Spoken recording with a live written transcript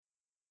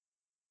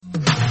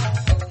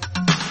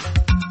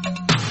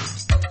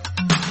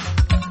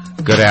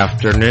Good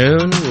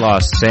afternoon,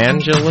 Los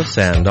Angeles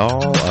and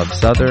all of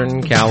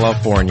Southern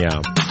California.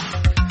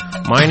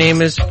 My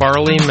name is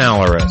Farley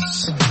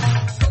Malaris,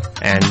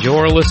 and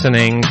you're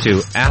listening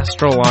to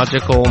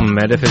Astrological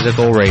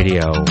Metaphysical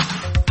Radio,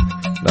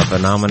 the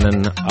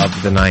phenomenon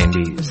of the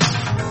 90s.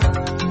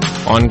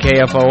 On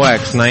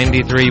KFOX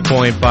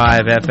 93.5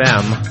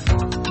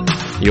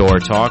 FM, your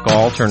talk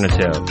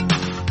alternative.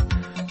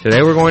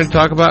 Today we're going to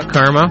talk about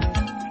karma,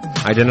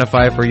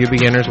 identify for you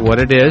beginners what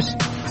it is,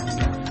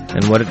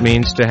 and what it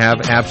means to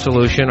have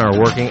absolution or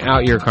working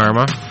out your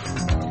karma,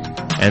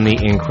 and the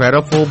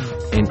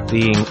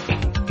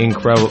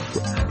incredible,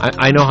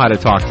 I know how to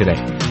talk today,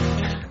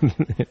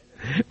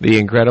 the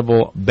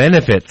incredible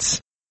benefits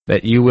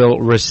that you will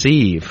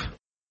receive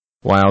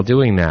while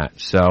doing that.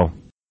 So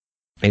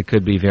it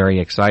could be very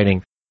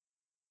exciting.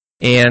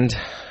 And,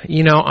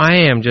 you know,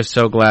 I am just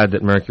so glad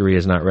that Mercury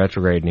is not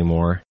retrograde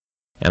anymore.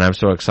 And I'm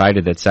so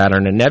excited that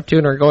Saturn and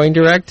Neptune are going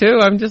direct too.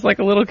 I'm just like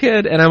a little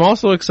kid. And I'm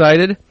also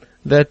excited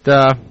that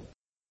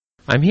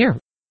I'm here.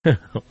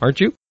 Aren't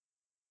you?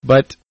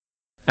 But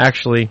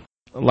actually,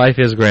 life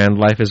is grand,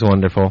 life is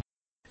wonderful,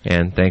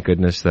 and thank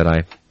goodness that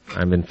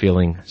I've been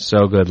feeling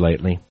so good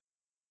lately.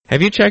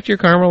 Have you checked your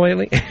karma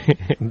lately?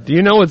 Do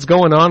you know what's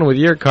going on with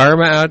your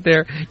karma out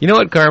there? You know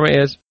what karma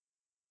is?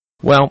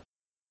 Well,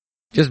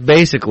 just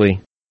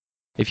basically,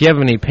 if you have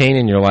any pain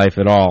in your life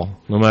at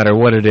all, no matter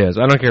what it is,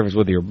 I don't care if it's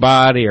with your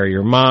body or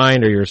your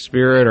mind or your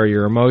spirit or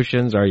your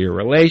emotions or your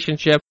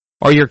relationship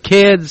or your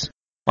kids,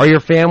 or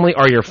your family,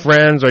 or your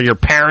friends, or your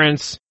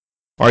parents,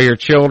 or your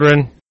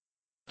children.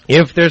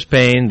 If there's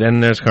pain, then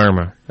there's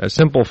karma. A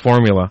simple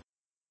formula.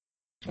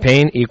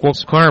 Pain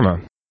equals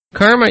karma.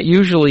 Karma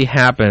usually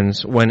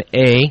happens when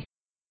A,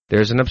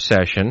 there's an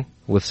obsession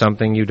with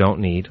something you don't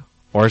need,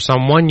 or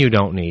someone you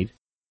don't need.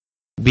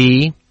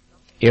 B,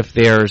 if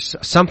there's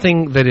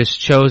something that is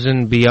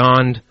chosen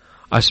beyond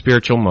a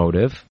spiritual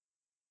motive,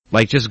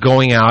 like just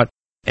going out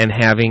and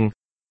having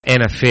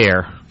an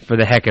affair for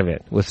the heck of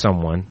it with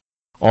someone,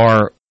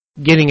 or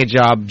getting a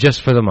job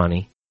just for the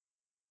money,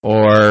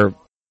 or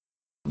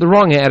the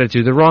wrong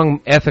attitude, the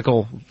wrong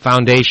ethical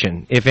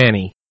foundation, if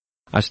any,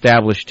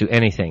 established to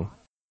anything.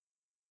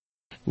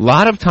 A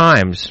lot of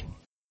times,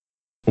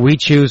 we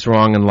choose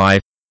wrong in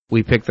life.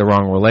 We pick the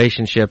wrong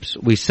relationships.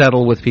 We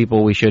settle with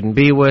people we shouldn't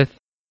be with.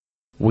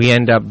 We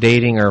end up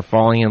dating or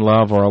falling in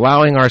love or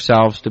allowing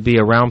ourselves to be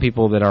around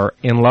people that are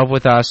in love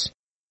with us,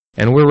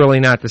 and we're really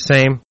not the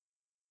same.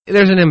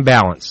 There's an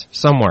imbalance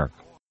somewhere.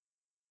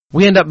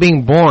 We end up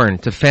being born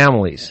to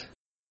families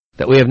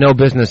that we have no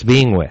business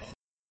being with.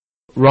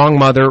 Wrong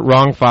mother,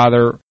 wrong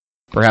father,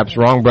 perhaps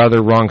wrong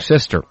brother, wrong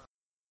sister.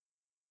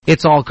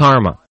 It's all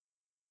karma.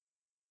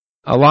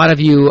 A lot of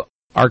you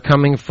are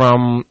coming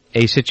from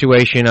a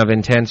situation of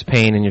intense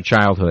pain in your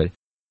childhood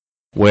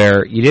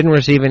where you didn't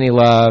receive any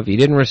love, you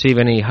didn't receive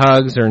any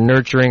hugs or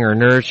nurturing or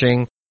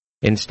nourishing.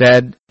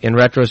 Instead, in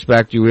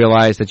retrospect, you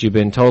realize that you've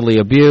been totally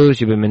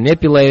abused, you've been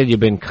manipulated, you've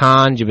been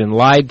conned, you've been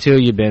lied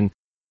to, you've been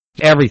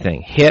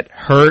everything. Hit,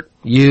 hurt,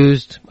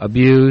 used,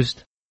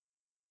 abused.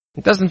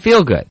 It doesn't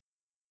feel good.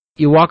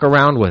 You walk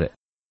around with it.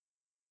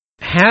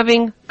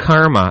 Having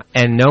karma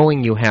and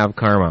knowing you have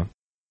karma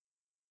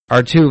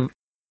are two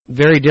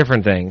very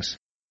different things.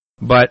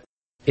 But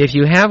if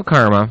you have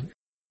karma,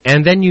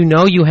 and then you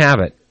know you have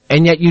it,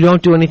 and yet you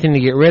don't do anything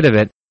to get rid of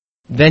it,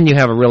 then you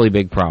have a really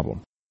big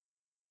problem.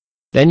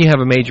 Then you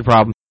have a major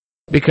problem.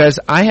 Because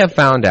I have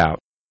found out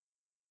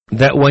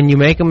that when you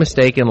make a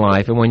mistake in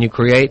life, and when you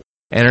create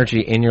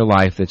energy in your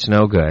life that's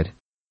no good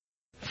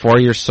for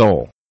your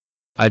soul,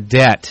 a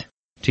debt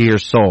to your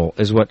soul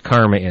is what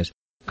karma is.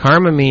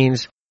 Karma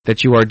means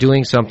that you are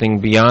doing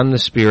something beyond the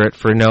spirit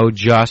for no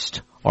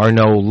just or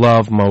no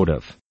love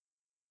motive.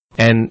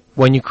 And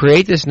when you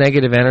create this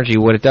negative energy,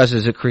 what it does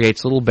is it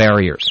creates little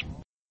barriers.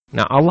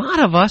 Now, a lot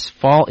of us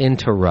fall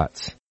into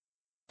ruts.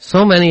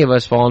 So many of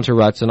us fall into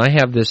ruts, and I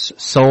have this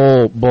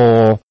soul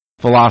bowl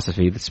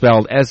philosophy that's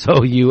spelled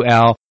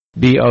SOULBOWL,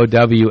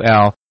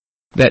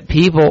 that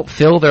people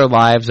fill their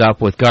lives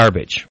up with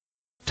garbage.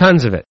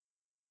 Tons of it.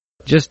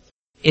 Just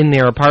in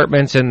their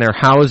apartments, in their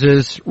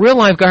houses, real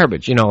life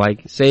garbage, you know,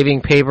 like saving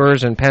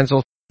papers and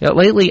pencils. You know,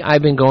 lately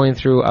I've been going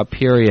through a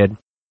period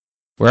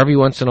where every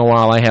once in a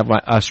while I have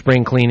a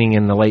spring cleaning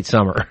in the late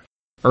summer,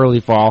 early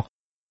fall,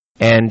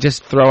 and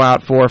just throw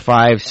out 4,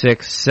 5,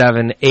 6,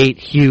 7, 8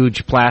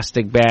 huge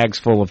plastic bags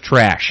full of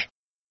trash.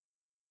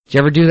 Did you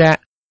ever do that?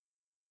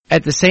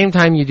 At the same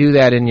time you do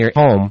that in your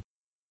home,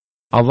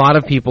 a lot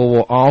of people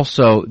will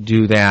also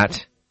do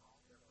that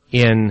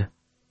in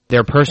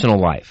their personal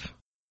life,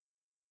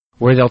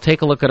 where they'll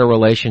take a look at a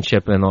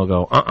relationship and they'll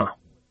go,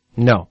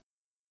 no.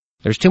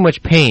 There's too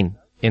much pain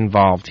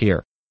involved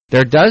here.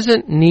 There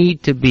doesn't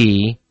need to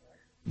be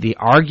the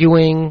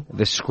arguing,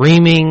 the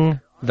screaming,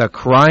 the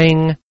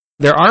crying.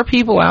 There are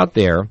people out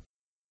there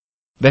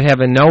that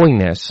have a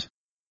knowingness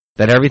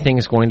that everything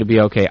is going to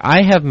be okay.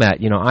 I have met,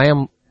 I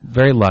am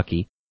very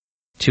lucky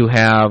to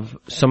have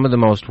some of the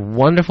most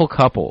wonderful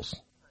couples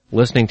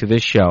listening to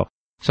this show.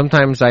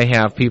 Sometimes I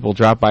have people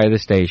drop by the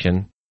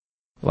station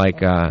like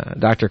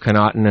Dr.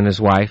 Connaughton and his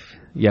wife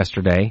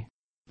yesterday,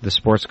 the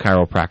sports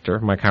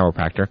chiropractor, my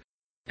chiropractor,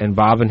 and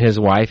Bob and his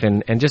wife,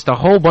 and just a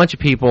whole bunch of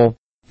people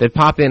that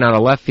pop in out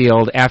of left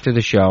field after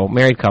the show,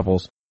 married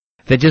couples,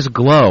 that just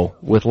glow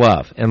with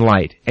love and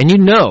light. And you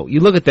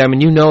look at them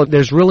and you know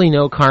there's really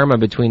no karma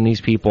between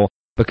these people,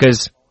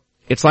 because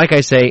it's like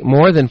I say,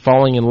 more than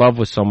falling in love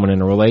with someone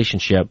in a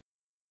relationship,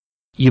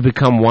 you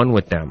become one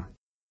with them.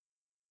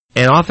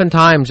 And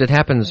oftentimes it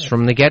happens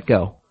from the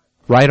get-go,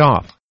 right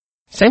off.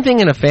 Same thing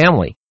in a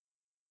family.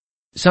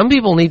 Some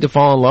people need to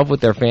fall in love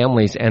with their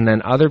families, and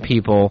then other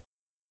people,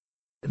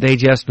 they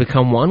just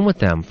become one with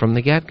them from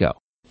the get-go.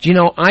 Do you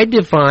know, I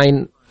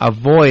define a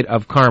void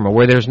of karma,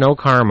 where there's no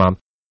karma,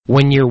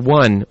 when you're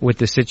one with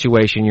the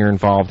situation you're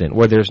involved in,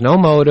 where there's no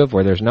motive,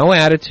 where there's no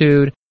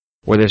attitude,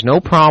 where there's no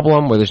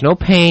problem, where there's no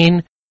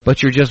pain,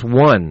 but you're just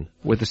one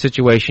with the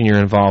situation you're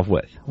involved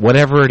with,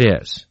 whatever it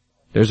is.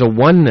 There's a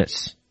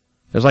oneness.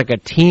 There's like a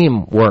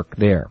teamwork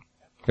there.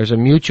 There's a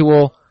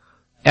mutual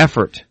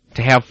effort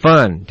to have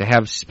fun, to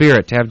have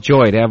spirit, to have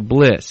joy, to have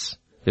bliss.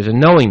 There's a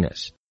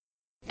knowingness.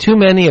 Too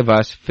many of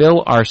us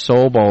fill our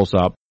soul bowls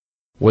up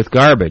with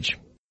garbage.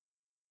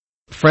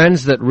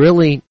 Friends that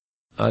really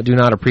do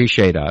not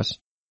appreciate us,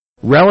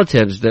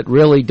 relatives that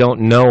really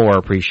don't know or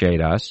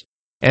appreciate us,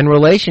 and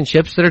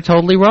relationships that are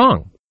totally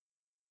wrong.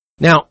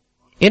 Now,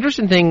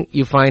 interesting thing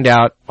you find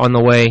out on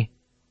the way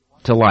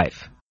to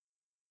life.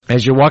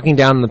 As you're walking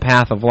down the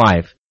path of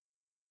life,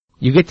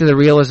 you get to the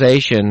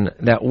realization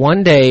that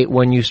one day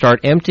when you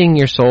start emptying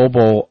your soul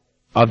bowl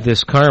of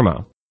this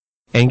karma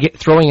and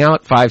throwing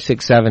out 5,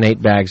 6, 7,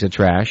 8 bags of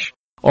trash,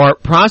 or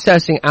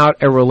processing out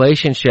a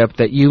relationship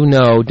that you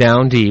know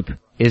down deep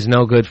is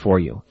no good for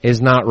you,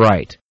 is not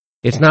right.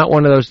 It's not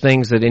one of those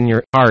things that in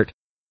your heart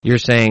you're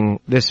saying,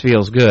 this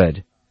feels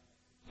good.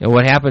 And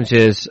what happens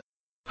is,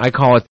 I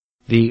call it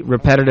the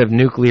repetitive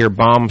nuclear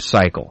bomb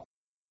cycle,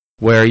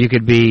 where you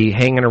could be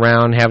hanging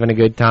around, having a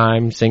good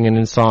time, singing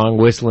a song,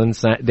 whistling,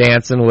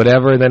 dancing,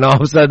 whatever, then all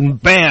of a sudden,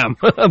 bam,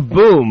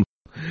 boom.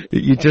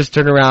 You just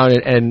turn around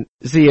and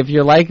see, if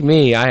you're like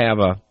me, I have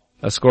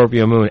a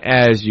Scorpio moon,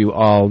 as you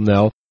all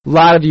know. A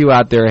lot of you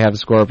out there have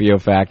Scorpio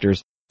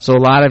factors. So a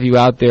lot of you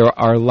out there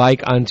are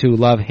like unto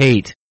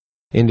love-hate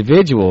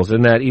individuals,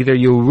 in that either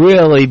you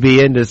really be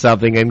into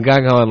something and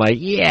going like,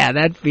 yeah,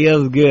 that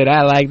feels good,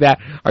 I like that,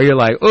 or you're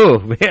like, oh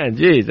man,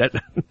 geez,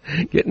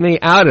 get me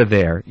out of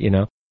there, you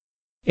know.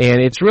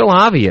 And it's real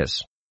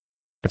obvious.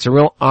 It's a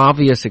real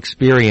obvious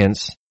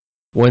experience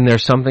when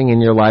there's something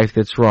in your life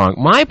that's wrong.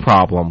 My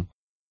problem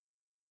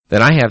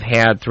that I have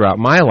had throughout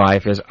my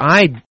life is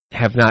I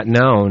have not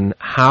known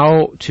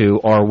how to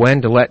or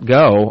when to let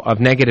go of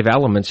negative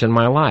elements in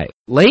my life.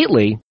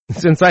 Lately,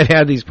 since I've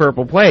had these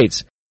purple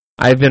plates,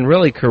 I've been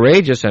really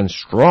courageous and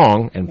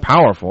strong and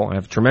powerful. I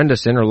have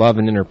tremendous inner love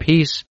and inner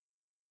peace.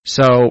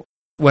 So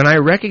when I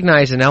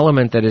recognize an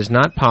element that is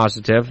not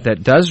positive,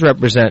 that does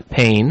represent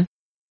pain,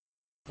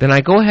 then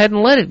I go ahead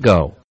and let it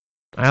go.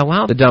 I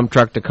allow the dump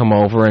truck to come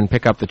over and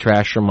pick up the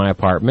trash from my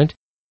apartment,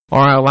 or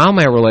I allow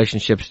my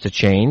relationships to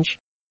change.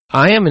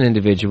 I am an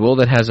individual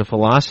that has a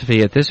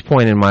philosophy at this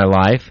point in my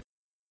life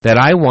that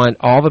I want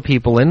all the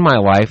people in my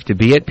life to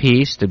be at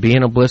peace, to be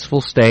in a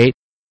blissful state,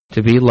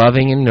 to be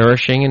loving and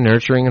nourishing and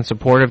nurturing and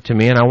supportive to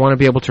me, and I want to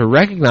be able to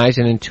recognize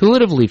and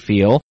intuitively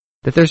feel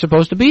that they're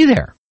supposed to be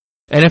there.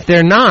 And if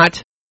they're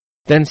not,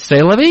 then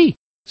c'est la vie.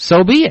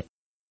 So be it.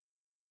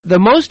 The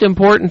most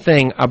important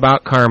thing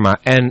about karma,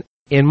 and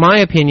in my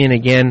opinion,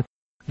 again,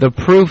 the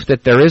proof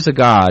that there is a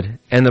God,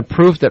 and the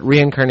proof that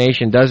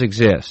reincarnation does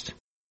exist,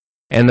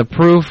 and the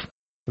proof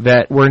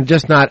that we're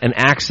just not an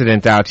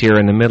accident out here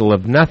in the middle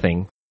of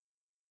nothing,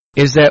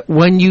 is that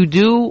when you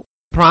do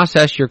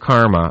process your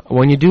karma,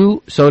 when you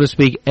do, so to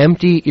speak,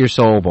 empty your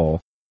soul bowl,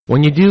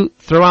 when you do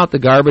throw out the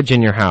garbage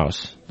in your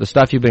house, the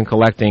stuff you've been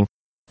collecting,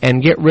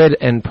 and get rid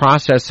and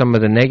process some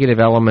of the negative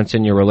elements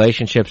in your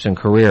relationships and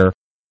career,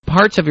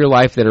 parts of your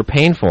life that are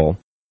painful,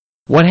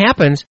 what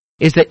happens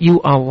is that you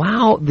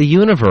allow the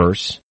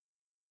universe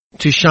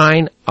to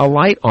shine a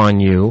light on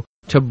you,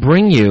 to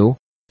bring you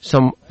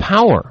some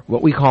power,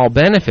 what we call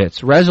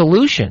benefits,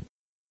 resolution.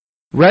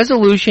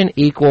 Resolution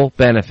equal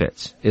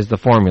benefits is the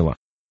formula.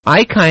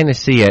 I kind of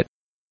see it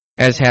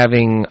as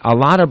having a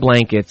lot of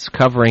blankets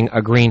covering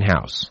a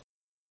greenhouse.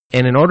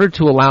 And in order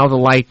to allow the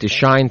light to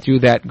shine through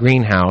that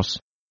greenhouse,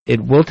 it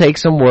will take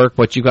some work,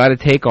 but you got to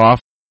take off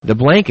the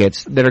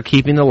blankets that are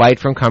keeping the light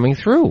from coming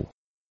through,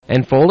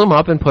 and fold them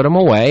up and put them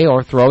away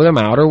or throw them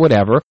out or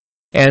whatever.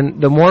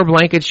 And the more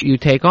blankets you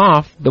take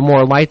off, the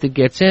more light that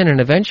gets in, and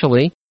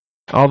eventually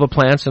all the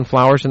plants and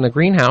flowers in the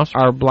greenhouse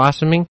are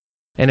blossoming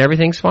and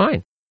everything's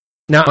fine.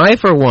 Now, I,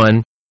 for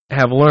one,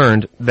 have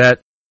learned that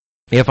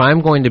if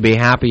I'm going to be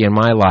happy in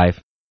my life,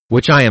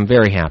 which I am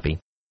very happy,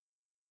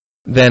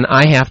 then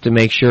I have to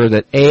make sure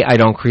that, A, I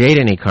don't create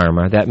any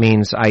karma. That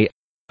means I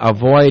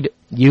avoid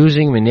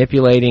using,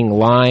 manipulating,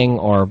 lying,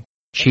 or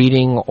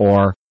cheating,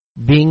 or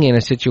being in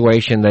a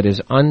situation that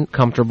is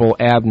uncomfortable,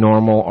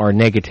 abnormal, or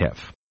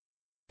negative.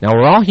 Now,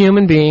 we're all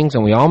human beings,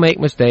 and we all make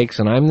mistakes,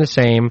 and I'm the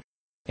same,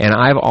 and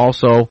I've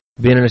also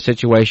been in a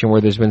situation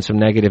where there's been some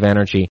negative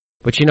energy.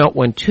 But you know,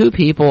 when two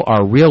people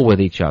are real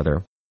with each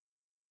other,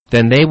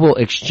 then they will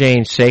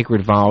exchange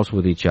sacred vows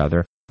with each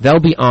other. They'll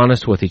be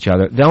honest with each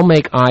other. They'll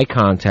make eye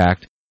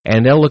contact,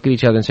 and they'll look at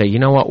each other and say, you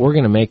know what, we're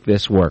going to make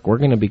this work. We're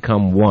going to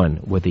become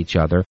one with each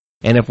other.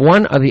 And if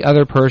one of the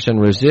other person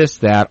resists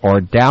that or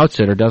doubts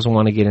it or doesn't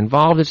want to get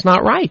involved, it's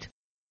not right.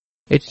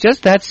 It's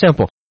just that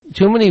simple.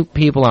 Too many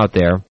people out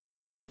there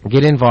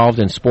get involved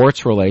in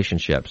sports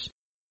relationships.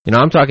 You know,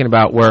 I'm talking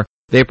about where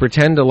they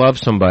pretend to love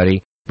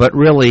somebody, but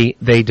really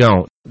they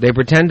don't. They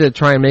pretend to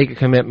try and make a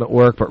commitment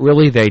work, but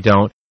really they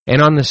don't.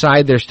 And on the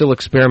side, they're still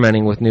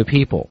experimenting with new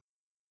people.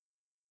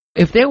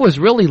 If there was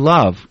really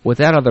love with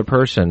that other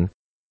person,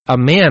 a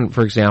man,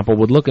 for example,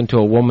 would look into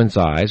a woman's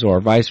eyes,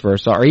 or vice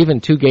versa, or even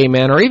two gay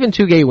men, or even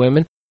two gay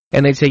women,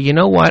 and they'd say, you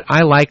know what,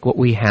 I like what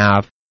we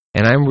have,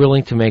 and I'm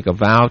willing to make a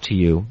vow to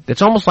you.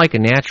 It's almost like a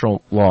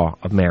natural law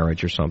of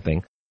marriage or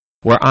something,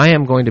 where I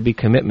am going to be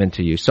commitment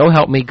to you. So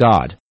help me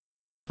God.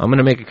 I'm going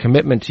to make a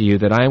commitment to you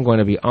that I am going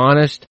to be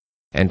honest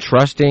and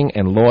trusting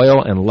and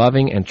loyal and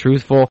loving and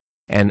truthful,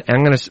 and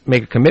I'm going to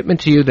make a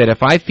commitment to you that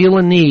if I feel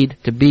a need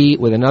to be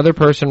with another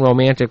person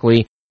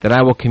romantically, that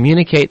I will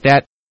communicate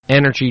that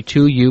energy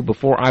to you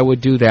before I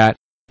would do that,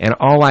 and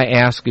all I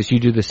ask is you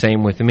do the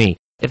same with me.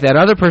 If that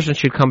other person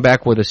should come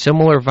back with a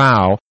similar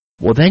vow,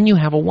 well, then you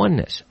have a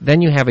oneness.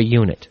 Then you have a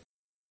unit.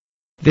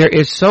 There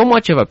is so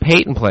much of a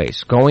patent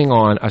place going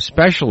on,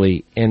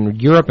 especially in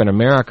Europe and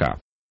America.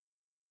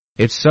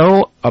 It's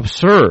so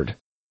absurd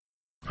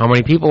how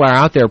many people are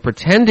out there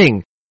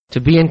pretending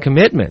to be in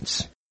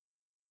commitments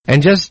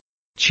and just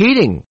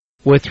cheating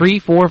with 3,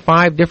 4,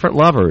 5 different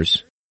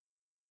lovers.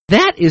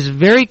 That is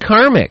very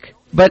karmic.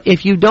 But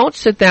if you don't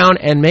sit down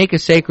and make a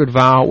sacred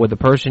vow with the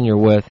person you're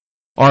with,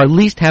 or at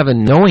least have a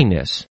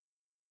knowingness,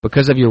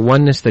 because of your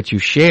oneness that you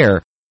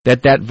share,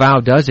 that that vow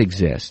does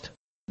exist,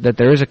 that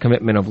there is a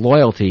commitment of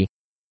loyalty,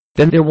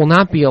 then there will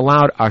not be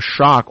allowed a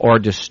shock or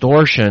a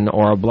distortion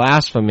or a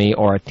blasphemy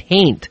or a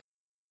taint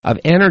of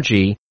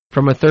energy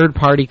from a third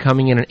party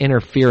coming in and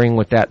interfering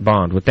with that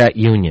bond, with that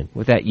union,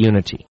 with that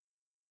unity.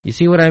 You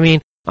see what I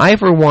mean? I,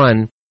 for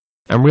one,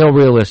 am real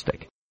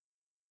realistic.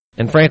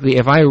 And frankly,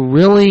 if I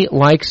really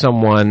like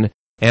someone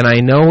and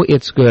I know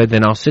it's good,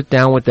 then I'll sit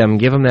down with them,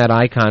 give them that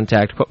eye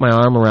contact, put my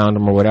arm around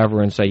them or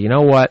whatever and say, you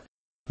know what,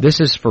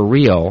 this is for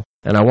real,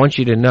 and I want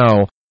you to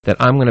know that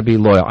I'm going to be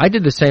loyal. I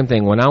did the same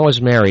thing when I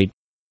was married.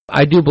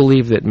 I do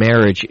believe that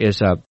marriage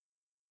is a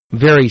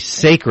very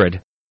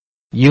sacred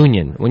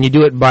union. When you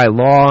do it by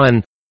law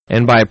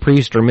and by a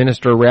priest or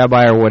minister or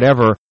rabbi or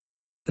whatever,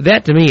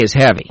 that to me is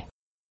heavy.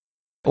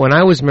 When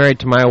I was married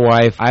to my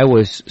wife, I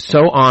was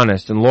so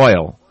honest and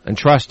loyal and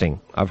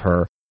trusting of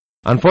her.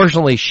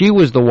 Unfortunately, she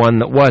was the one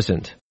that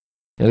wasn't.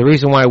 And the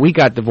reason why we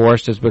got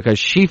divorced is because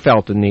she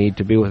felt the need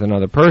to be with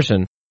another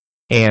person,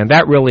 and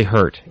that really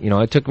hurt. You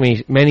know, it took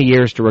me many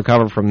years to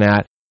recover from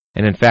that,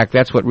 and in fact,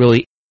 that's what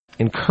really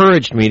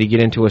encouraged me to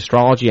get into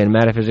astrology and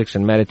metaphysics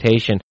and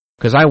meditation,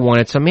 because I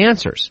wanted some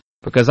answers,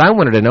 because I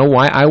wanted to know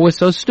why I was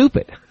so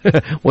stupid.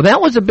 Well,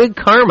 that was a big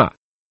karma.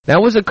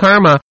 That was a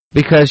karma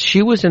because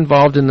she was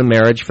involved in the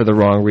marriage for the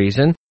wrong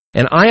reason,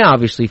 and I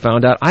obviously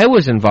found out I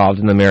was involved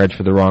in the marriage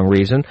for the wrong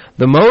reason.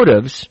 The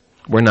motives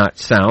were not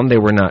sound. They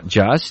were not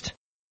just.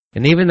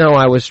 And even though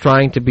I was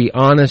trying to be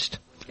honest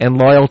and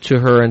loyal to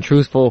her and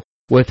truthful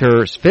with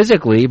her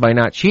physically by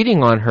not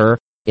cheating on her,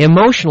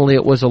 emotionally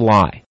it was a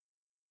lie.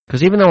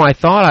 Because even though I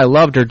thought I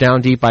loved her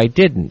down deep, I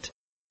didn't.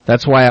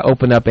 That's why I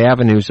opened up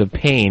avenues of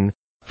pain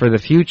for the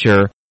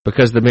future,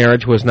 because the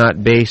marriage was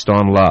not based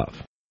on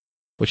love.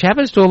 Which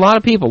happens to a lot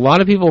of people. A lot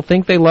of people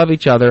think they love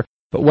each other,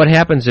 but what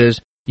happens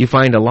is you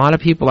find a lot of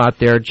people out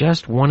there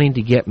just wanting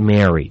to get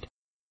married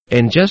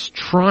and just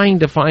trying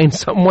to find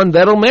someone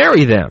that'll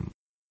marry them.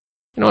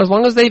 You know, as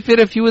long as they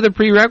fit a few of the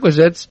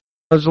prerequisites,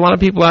 there's a lot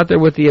of people out there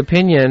with the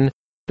opinion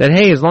that,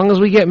 hey, as long as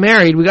we get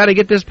married, we got to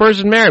get this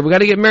person married. We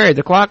got to get married.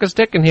 The clock is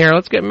ticking here.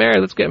 Let's get married.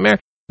 Let's get married.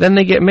 Then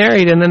they get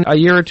married, and then a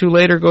year or two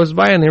later goes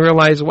by, and they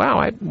realize,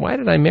 wow, why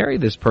did I marry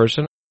this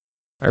person?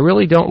 I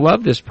really don't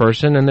love this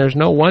person, and there's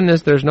no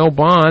oneness, there's no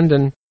bond,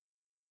 and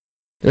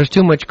there's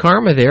too much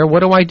karma there.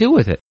 What do I do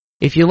with it?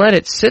 If you let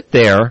it sit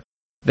there,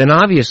 then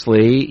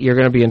obviously you're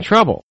going to be in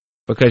trouble,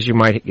 because you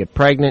might get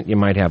pregnant, you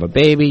might have a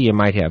baby, you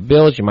might have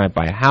bills, you might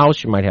buy a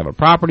house, you might have a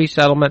property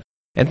settlement,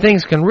 and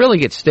things can really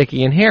get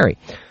sticky and hairy.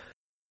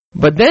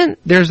 But then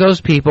there's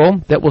those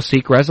people that will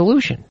seek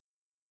resolution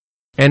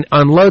and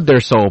unload their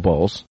soul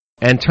bowls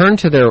and turn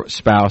to their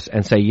spouse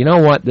and say, you know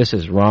what, this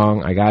is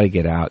wrong, I got to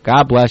get out.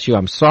 God bless you,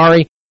 I'm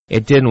sorry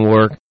it didn't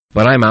work,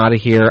 but I'm out of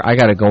here, I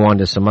got to go on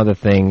to some other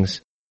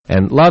things.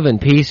 And love and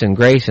peace and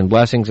grace and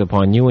blessings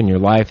upon you and your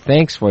life.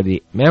 Thanks for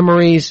the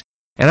memories,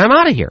 and I'm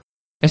out of here.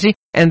 And see,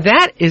 and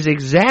that is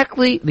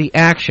exactly the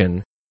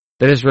action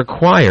that is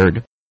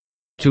required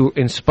to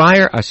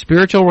inspire a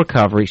spiritual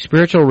recovery,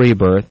 spiritual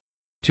rebirth,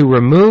 to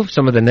remove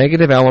some of the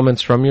negative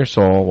elements from your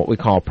soul, what we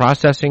call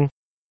processing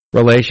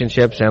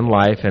relationships and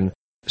life, and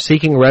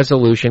seeking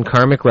resolution,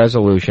 karmic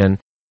resolution,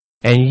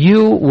 and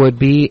you would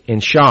be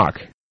in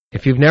shock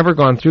if you've never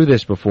gone through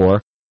this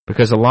before,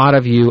 because a lot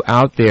of you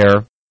out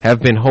there have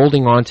been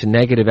holding on to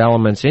negative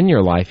elements in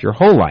your life your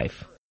whole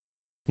life.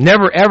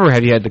 Never ever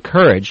have you had the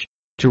courage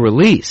to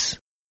release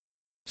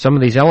some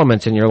of these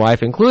elements in your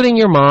life, including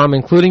your mom,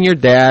 including your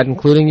dad,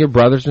 including your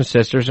brothers and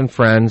sisters and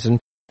friends and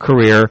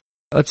career.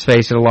 Let's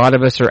face it, a lot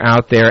of us are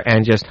out there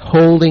and just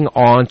holding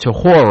on to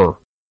horror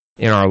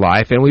in our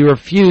life, and we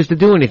refuse to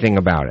do anything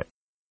about it.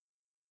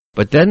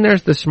 But then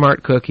there's the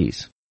smart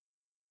cookies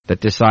that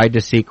decide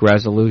to seek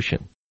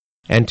resolution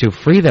and to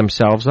free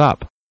themselves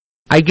up.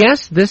 I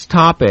guess this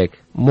topic,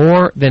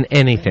 more than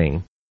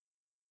anything,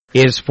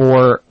 is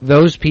for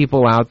those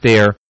people out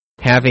there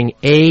having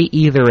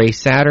either a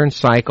Saturn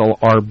cycle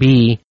or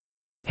B,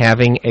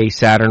 having a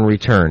Saturn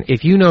return.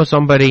 If you know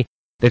somebody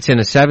that's in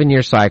a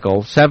 7-year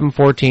cycle, 7,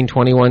 14,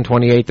 21,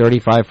 28,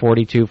 35,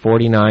 42,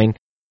 49,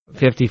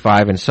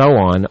 55, and so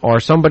on, or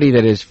somebody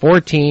that is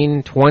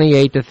 14,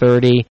 28 to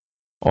 30,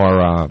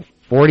 or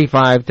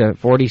 45 to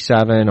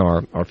 47,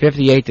 or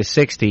 58 to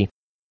 60,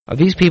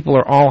 these people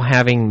are all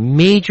having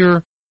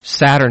major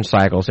Saturn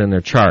cycles in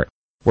their chart,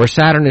 where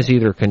Saturn is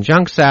either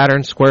conjunct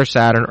Saturn, square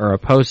Saturn, or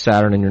opposed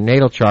Saturn in your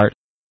natal chart,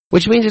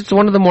 which means it's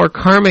one of the more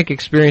karmic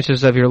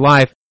experiences of your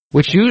life,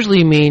 which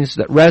usually means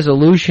that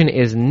resolution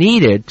is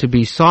needed to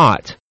be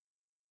sought,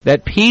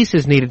 that peace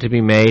is needed to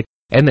be made,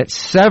 and that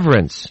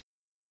severance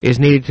is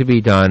needed to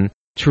be done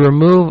to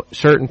remove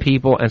certain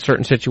people and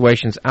certain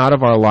situations out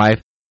of our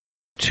life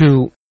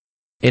to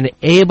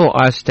enable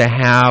us to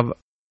have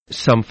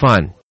some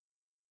fun.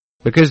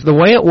 Because the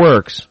way it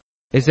works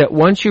is that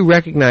once you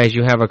recognize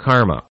you have a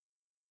karma,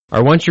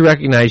 or once you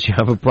recognize you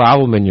have a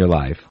problem in your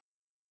life,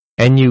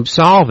 and you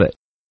solve it,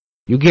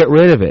 you get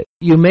rid of it,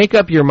 you make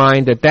up your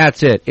mind that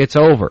that's it, it's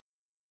over.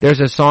 There's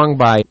a song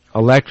by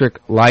Electric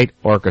Light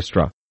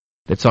Orchestra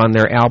that's on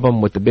their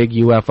album with the big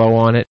UFO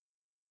on it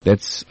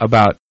that's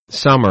about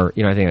summer.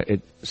 I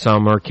think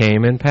summer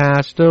came and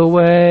passed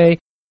away,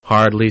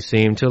 hardly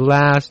seemed to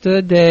last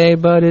a day,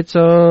 but it's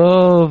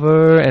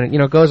over, and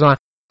it goes on.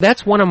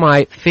 That's one of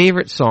my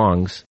favorite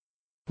songs,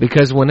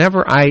 because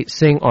whenever I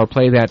sing or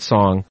play that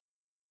song,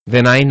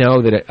 then I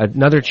know that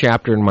another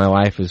chapter in my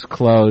life is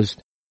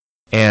closed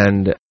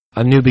and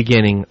a new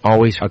beginning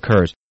always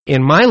occurs.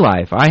 In my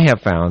life, I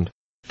have found,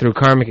 through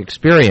karmic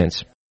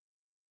experience,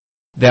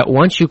 that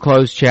once you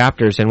close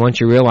chapters and once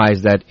you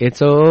realize that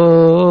it's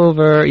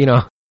over,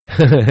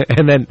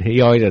 and then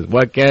he always says,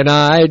 what can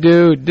I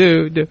do?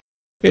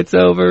 It's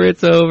over,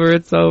 it's over,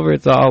 it's over,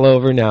 it's all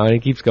over now, and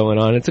it keeps going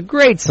on. It's a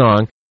great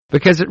song,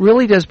 because it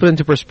really does put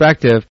into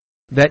perspective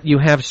that you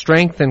have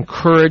strength and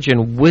courage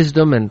and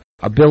wisdom and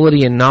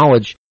ability and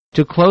knowledge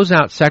to close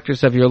out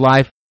sectors of your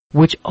life,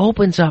 which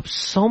opens up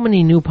so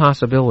many new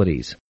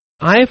possibilities.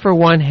 I, for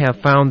one,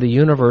 have found the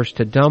universe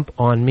to dump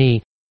on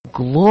me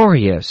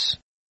glorious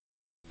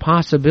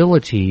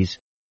possibilities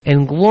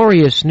and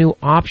glorious new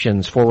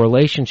options for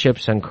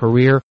relationships and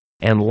career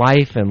and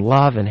life and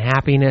love and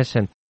happiness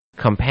and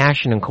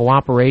compassion and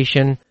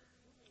cooperation.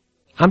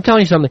 I'm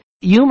telling you something.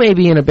 You may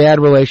be in a bad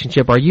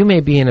relationship or you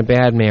may be in a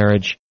bad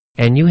marriage,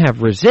 and you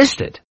have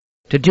resisted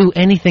to do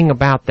anything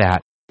about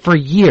that for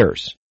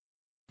years.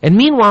 And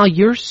meanwhile,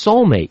 your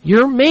soulmate,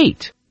 your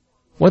mate,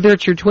 whether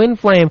it's your twin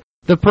flame,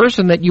 the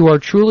person that you are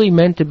truly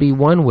meant to be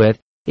one with,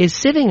 is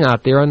sitting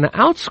out there on the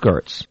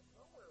outskirts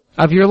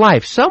of your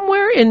life,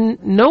 somewhere in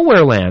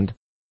nowhere land,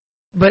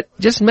 but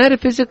just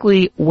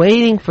metaphysically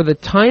waiting for the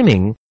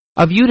timing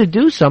of you to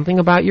do something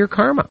about your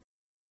karma.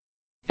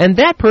 And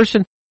that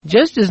person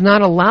just is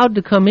not allowed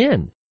to come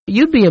in.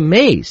 You'd be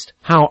amazed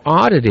how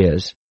odd it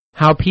is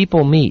how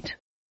people meet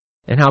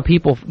and how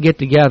people get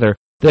together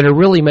that are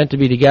really meant to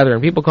be together.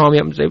 And people call me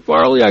up and say,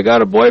 Farley, I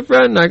got a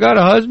boyfriend and I got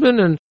a husband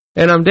and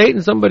I'm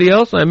dating somebody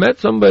else and I met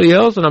somebody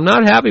else and I'm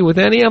not happy with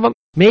any of them.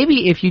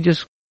 Maybe if you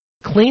just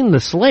clean the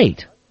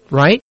slate,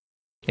 right?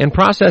 And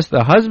process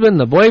the husband,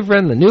 the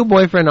boyfriend, the new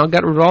boyfriend, I'll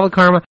get rid of all the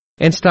karma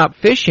and stop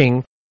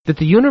fishing that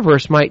the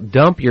universe might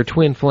dump your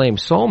twin flame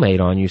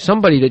soulmate on you,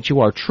 somebody that you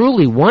are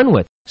truly one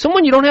with,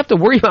 someone you don't have to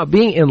worry about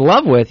being in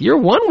love with. You're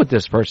one with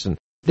this person.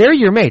 They're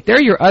your mate.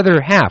 They're your other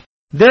half.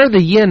 They're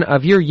the yin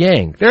of your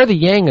yang. They're the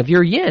yang of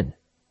your yin.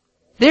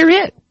 They're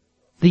it.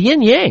 The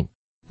yin-yang.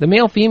 The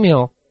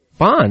male-female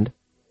bond.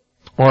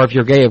 Or if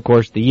you're gay, of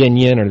course, the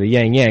yin-yin or the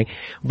yang-yang.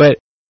 But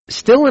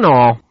still in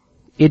all,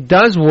 it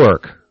does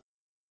work.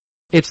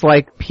 It's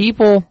like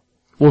people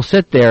will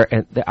sit there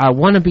and I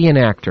want to be an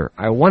actor.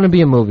 I want to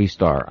be a movie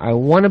star. I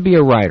want to be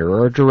a writer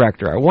or a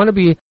director. I want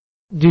to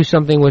do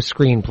something with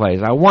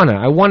screenplays. I want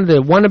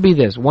to be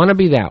this, want to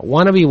be that,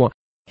 want to be one.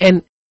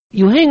 And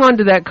you hang on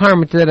to that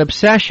karma, to that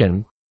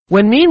obsession,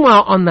 when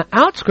meanwhile on the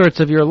outskirts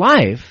of your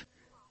life,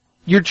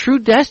 your true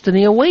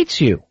destiny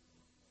awaits you.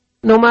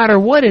 No matter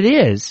what it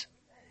is,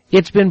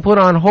 it's been put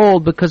on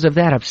hold because of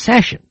that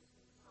obsession.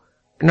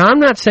 Now, I'm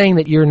not saying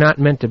that you're not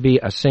meant to be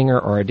a singer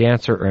or a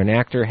dancer or an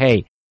actor.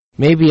 Hey,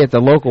 maybe at the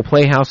local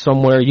playhouse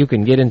somewhere you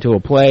can get into a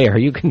play or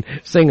you can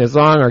sing a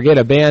song or get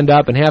a band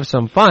up and have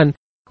some fun.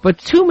 But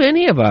too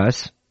many of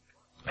us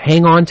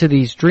hang on to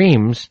these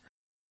dreams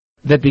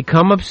that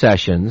become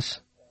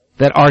obsessions,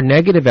 that are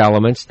negative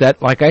elements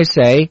that, like I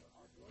say,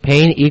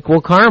 pain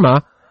equal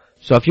karma.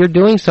 So if you're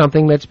doing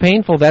something that's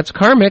painful, that's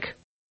karmic.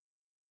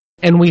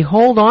 And we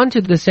hold on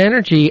to this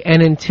energy,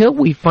 and until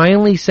we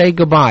finally say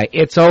goodbye,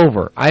 it's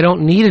over. I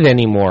don't need it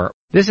anymore.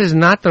 This is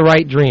not the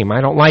right dream.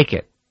 I don't like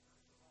it.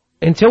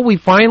 Until we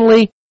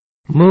finally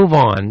move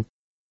on,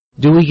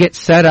 do we get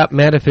set up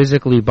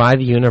metaphysically by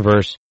the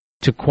universe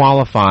to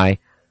qualify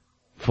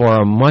for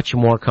a much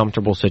more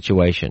comfortable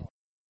situation.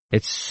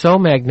 It's so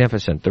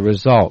magnificent, the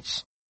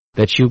results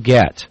that you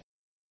get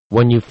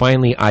when you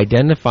finally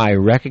identify,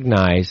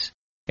 recognize,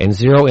 and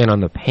zero in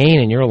on the pain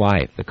in your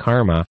life, the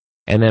karma,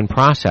 and then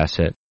process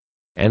it,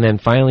 and then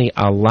finally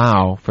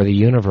allow for the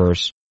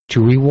universe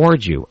to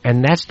reward you.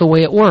 And that's the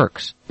way it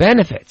works.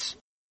 Benefits.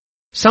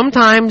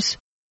 Sometimes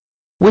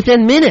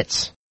within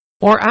minutes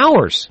or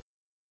hours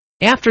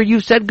after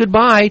you've said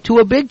goodbye to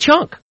a big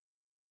chunk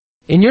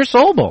in your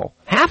soul bowl,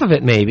 half of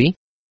it maybe,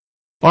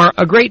 or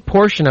a great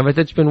portion of it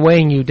that's been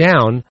weighing you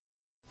down,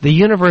 the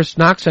universe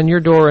knocks on your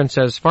door and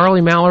says,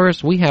 Farley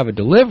Malaris, we have a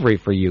delivery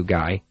for you,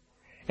 guy.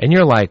 And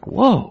you're like,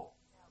 whoa,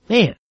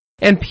 man.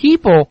 And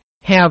people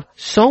have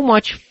so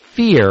much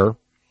fear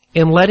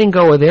in letting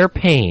go of their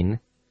pain.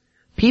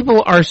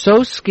 People are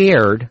so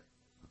scared.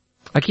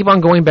 I keep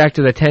on going back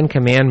to the 10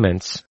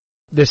 Commandments.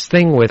 This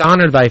thing with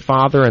honor thy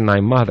father and thy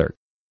mother.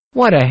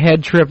 What a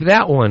head trip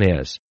that one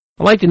is.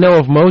 I'd like to know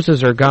if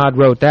Moses or God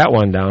wrote that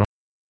one down.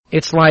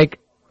 It's like,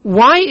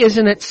 why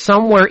isn't it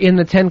somewhere in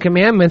the 10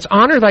 Commandments,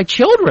 honor thy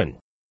children?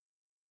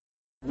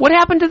 What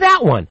happened to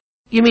that one?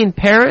 You mean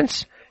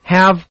parents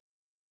have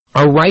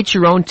a write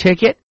your own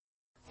ticket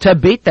to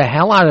beat the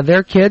hell out of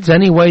their kids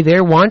any way they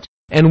want,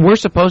 and we're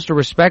supposed to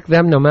respect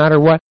them no matter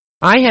what?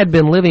 I had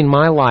been living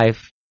my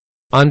life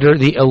under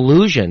the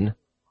illusion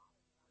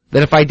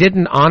that if I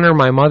didn't honor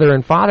my mother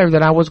and father,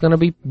 that I was going to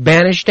be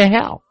banished to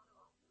hell.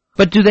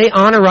 But do they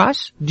honor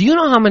us? Do you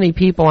know how many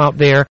people out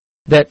there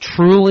that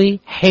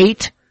truly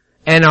hate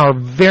and are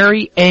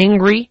very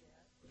angry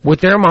with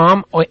their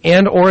mom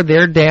and or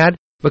their dad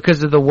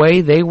because of the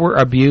way they were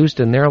abused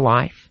in their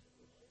life?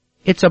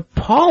 It's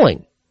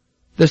appalling.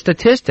 The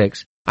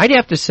statistics, I'd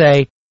have to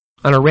say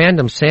on a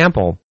random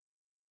sample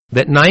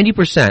that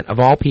 90% of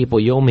all people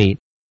you'll meet,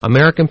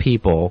 American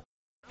people,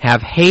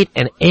 have hate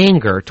and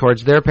anger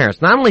towards their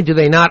parents. Not only do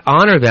they not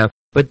honor them,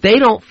 but they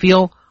don't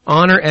feel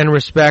honor and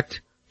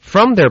respect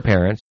from their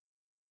parents.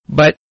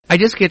 But I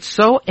just get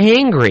so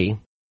angry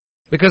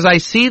because I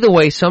see the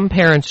way some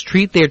parents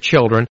treat their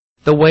children,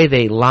 the way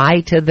they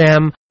lie to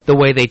them, the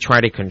way they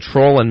try to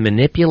control and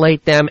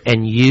manipulate them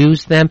and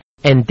use them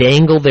and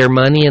dangle their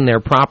money and their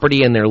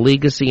property and their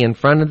legacy in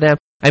front of them.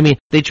 I mean,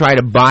 they try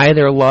to buy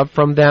their love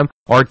from them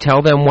or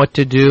tell them what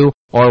to do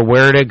or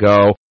where to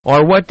go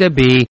or what to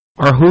be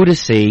or who to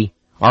see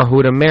or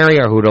who to marry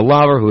or who to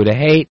love or who to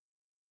hate.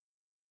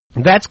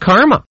 That's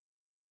karma.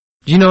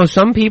 You know,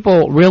 some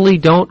people really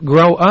don't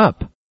grow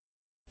up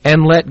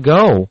and let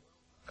go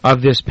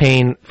of this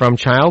pain from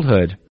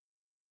childhood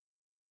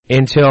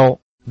until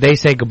they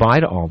say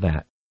goodbye to all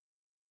that.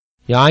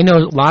 Yeah, I know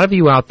a lot of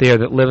you out there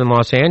that live in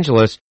Los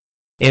Angeles,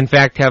 in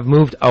fact, have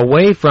moved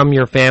away from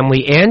your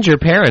family and your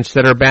parents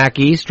that are back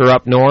east or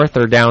up north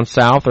or down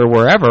south or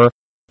wherever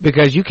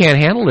because you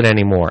can't handle it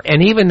anymore.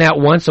 And even that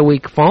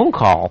once-a-week phone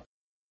call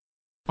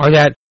or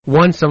that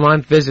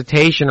once-a-month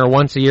visitation or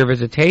once-a-year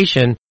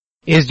visitation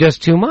is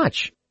just too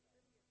much.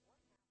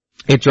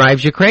 It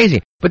drives you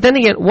crazy. But then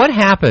again, what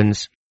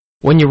happens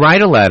when you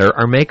write a letter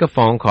or make a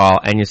phone call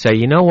and you say,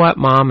 you know what,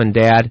 Mom and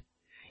Dad,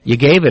 you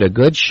gave it a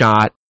good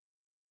shot.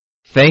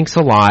 Thanks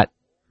a lot.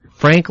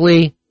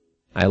 Frankly,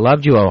 I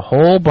loved you a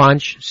whole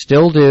bunch,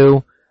 still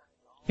do.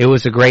 It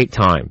was a great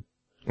time.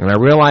 And I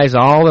realize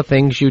all the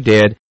things you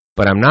did,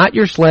 but I'm not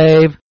your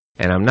slave,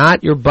 and I'm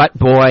not your butt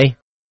boy.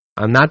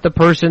 I'm not the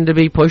person to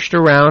be pushed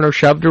around or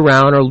shoved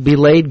around or be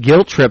laid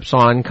guilt trips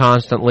on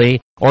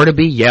constantly or to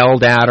be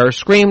yelled at or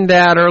screamed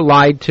at or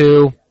lied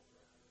to.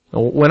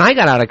 When I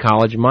got out of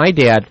college, my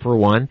dad, for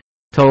one,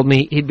 told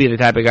me he'd be the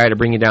type of guy to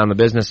bring you down the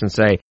business and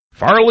say,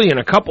 Farley, in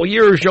a couple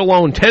years you'll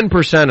own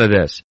 10% of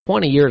this.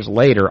 20 years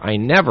later, I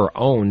never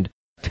owned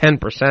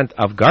 10%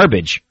 of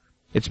garbage.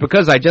 It's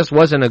because I just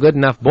wasn't a good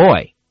enough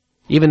boy,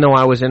 even though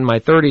I was in my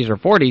 30s or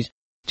 40s,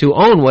 to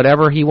own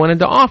whatever he wanted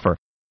to offer.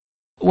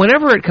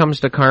 Whenever it comes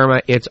to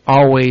karma, it's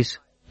always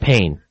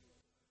pain.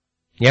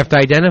 You have to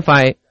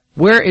identify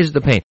where is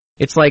the pain.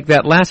 It's like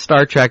that last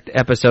Star Trek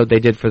episode they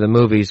did for the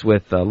movies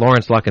with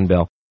Lawrence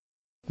Luckinbill.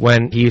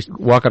 When he used to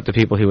walk up to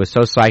people, he was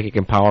so psychic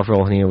and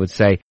powerful, and he would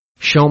say,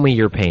 show me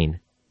your pain.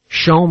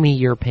 Show me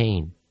your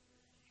pain.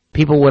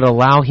 People would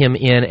allow him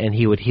in, and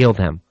he would heal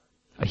them.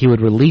 He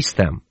would release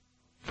them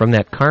from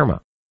that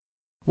karma.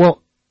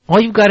 Well,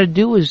 all you've got to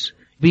do is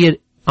be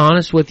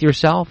honest with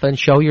yourself and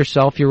show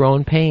yourself your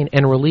own pain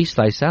and release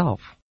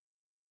thyself.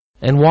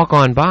 And walk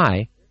on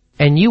by,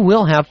 and you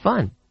will have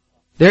fun.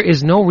 There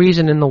is no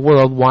reason in the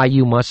world why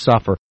you must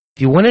suffer.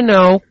 If you want to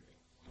know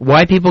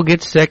why people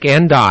get sick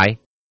and die,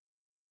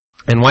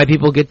 and why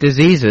people get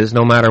diseases,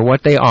 no matter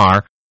what they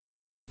are,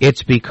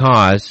 it's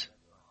because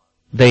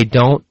they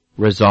don't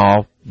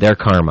resolve their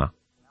karma.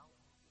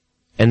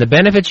 And the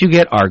benefits you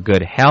get are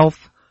good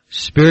health,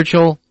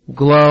 spiritual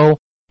glow,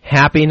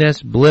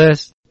 happiness,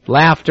 bliss,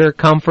 laughter,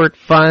 comfort,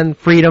 fun,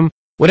 freedom,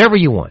 whatever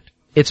you want.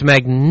 It's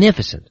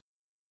magnificent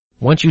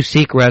once you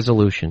seek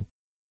resolution.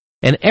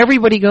 And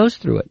everybody goes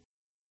through it.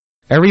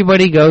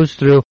 Everybody goes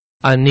through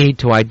a need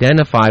to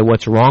identify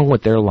what's wrong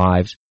with their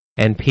lives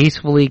and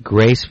peacefully,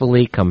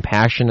 gracefully,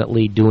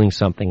 compassionately doing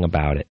something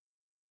about it.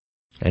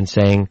 And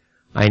saying,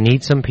 I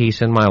need some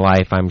peace in my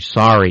life. I'm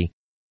sorry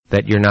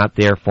that you're not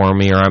there for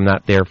me or I'm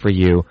not there for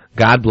you.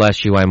 God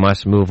bless you. I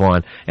must move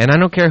on. And I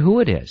don't care who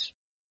it is.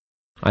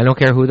 I don't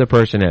care who the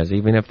person is,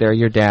 even if they're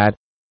your dad.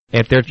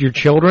 If they're your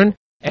children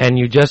and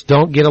you just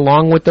don't get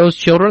along with those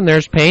children,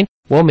 there's pain.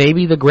 Well,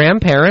 maybe the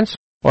grandparents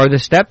or the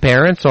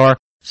step-parents or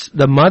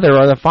the mother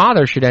or the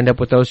father should end up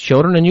with those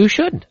children and you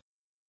shouldn't.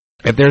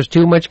 If there's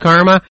too much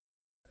karma,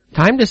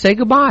 time to say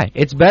goodbye.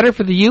 It's better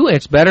for you.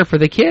 It's better for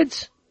the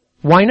kids.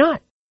 Why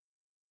not?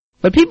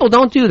 But people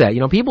don't do that.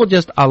 People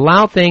just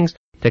allow things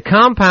to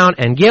compound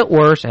and get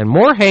worse and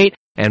more hate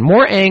and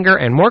more anger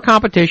and more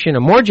competition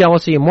and more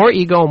jealousy and more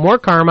ego and more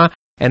karma.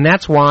 And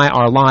that's why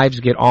our lives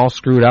get all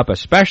screwed up,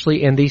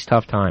 especially in these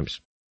tough times.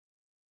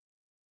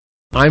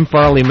 I'm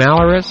Farley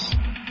Malaris.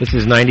 This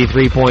is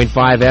 93.5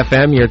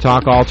 FM, your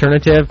talk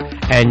alternative,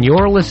 and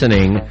you're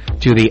listening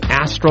to the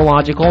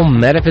Astrological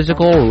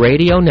Metaphysical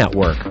Radio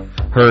Network,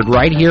 heard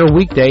right here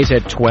weekdays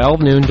at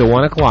 12 noon to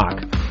 1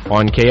 o'clock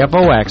on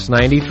KFOX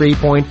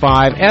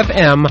 93.5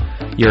 FM,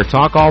 your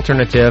talk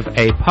alternative,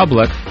 a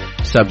public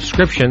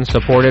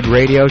subscription-supported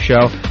radio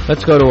show.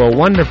 Let's go to a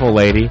wonderful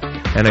lady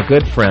and a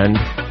good friend,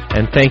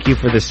 and thank you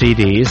for the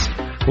CDs.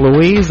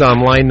 Louise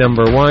on line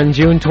number 1,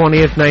 June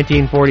 20th,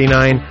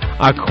 1949,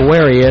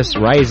 Aquarius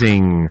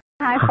rising.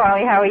 Hi,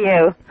 Farley. How are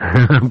you?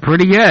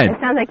 Pretty good. It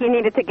sounds like you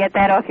needed to get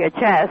that off your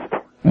chest.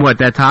 What,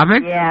 that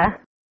topic? Yeah.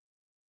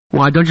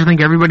 Well, don't you think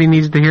everybody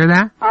needs to hear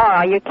that? Oh,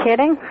 are you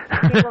kidding?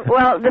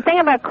 Well, the thing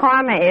about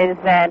karma is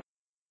that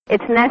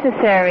it's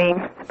necessary,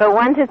 but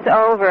once it's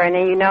over and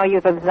you know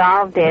you've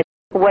absolved it,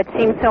 what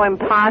seems so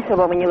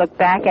impossible when you look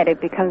back at it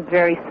becomes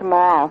very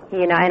small,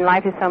 and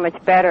life is so much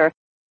better.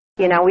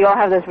 We all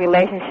have those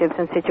relationships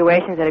and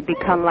situations that have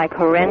become like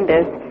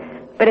horrendous.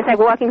 But it's like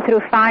walking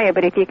through fire,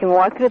 but if you can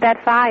walk through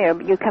that fire,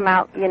 you come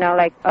out,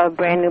 like a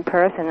brand new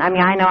person. I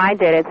mean, I know I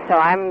did it, so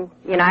I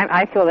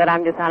feel that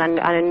I'm just on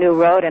a new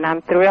road, and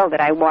I'm thrilled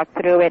that I walked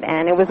through it,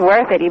 and it was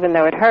worth it, even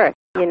though it hurt,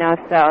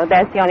 so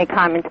that's the only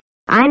comment.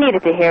 I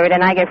needed to hear it,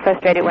 and I get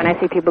frustrated when I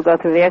see people go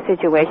through their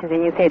situations,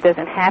 and you say it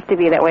doesn't have to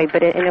be that way,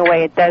 but in a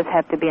way it does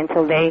have to be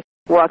until they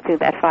walk through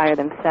that fire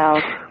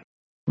themselves.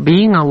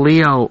 Being a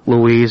Leo,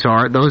 Louise,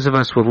 or those of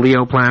us with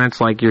Leo planets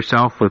like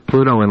yourself with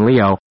Pluto and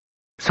Leo,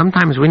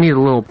 sometimes we need a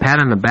little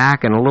pat on the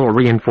back and a little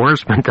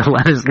reinforcement to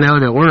let us know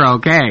that we're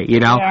okay,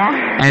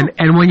 Yeah.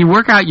 And when you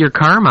work out your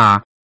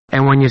karma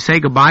and when you say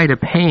goodbye to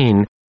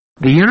pain,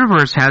 the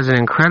universe has an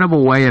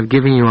incredible way of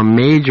giving you a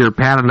major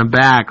pat on the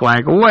back,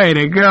 like, way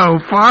to go,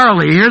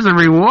 Farley, here's a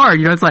reward.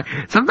 It's like,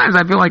 sometimes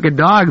I feel like a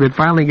dog that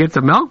finally gets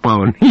a milk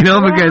bone,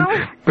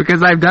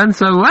 because I've done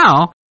so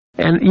well.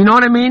 And you know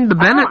what I mean? The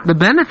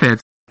benefits.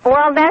 Well,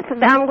 I'm glad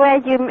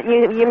you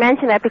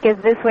mentioned that, because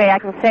this way I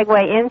can segue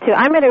into,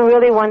 I met a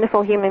really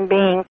wonderful human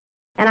being,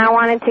 and I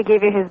wanted to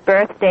give you his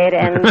birth date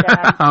and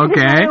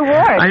okay.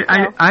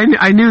 Reward,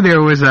 I knew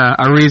there was a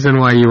reason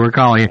why you were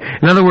calling.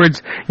 In other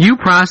words, you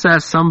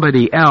processed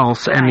somebody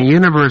else, and the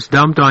universe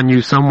dumped on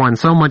you someone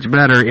so much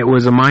better, it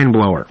was a mind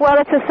blower. Well,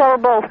 it's a soul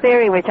bowl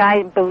theory, which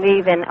I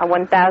believe in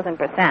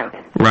 1,000%.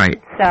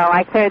 Right. So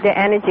I cleared the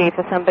energy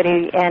for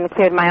somebody and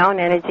cleared my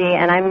own energy,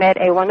 and I met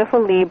a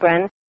wonderful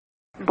Libran,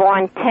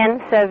 born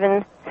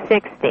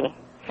 10/7/60.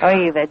 Oh,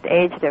 the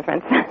age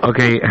difference.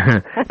 Okay,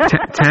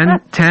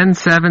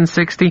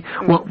 10/7/60.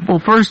 Well,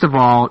 first of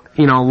all,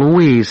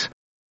 Louise,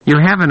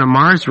 you're having a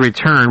Mars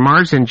return.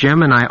 Mars in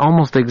Gemini,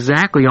 almost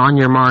exactly on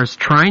your Mars,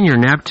 trine your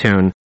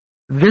Neptune.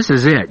 This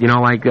is it.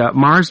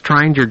 Mars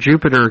trined your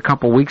Jupiter a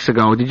couple weeks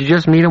ago. Did you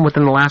just meet him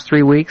within the last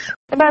 3 weeks?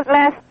 About the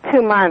last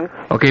 2 months.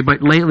 Okay,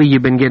 but lately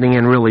you've been getting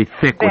in really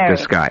thick with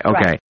this guy.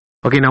 Okay. Right.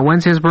 Okay, now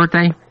when's his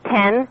birthday?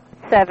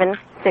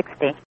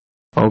 10/7/60.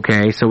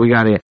 Okay, so we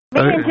got it.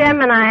 Being a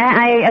Gemini,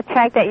 I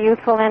attract that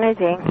youthful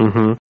energy.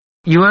 Mm-hmm.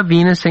 You have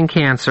Venus in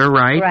Cancer,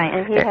 right? Right,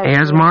 and he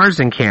has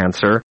Mars in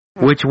Cancer,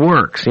 which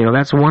works.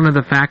 That's one of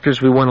the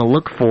factors we want to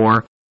look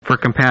for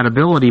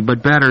compatibility.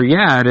 But better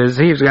yet is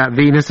he's got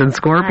Venus in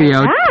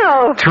Scorpio.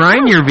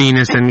 Trine your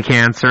Venus in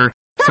Cancer.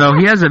 So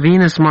he has a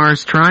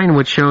Venus-Mars trine,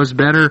 which shows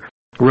better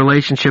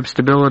relationship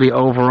stability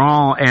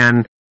overall,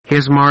 and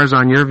his Mars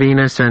on your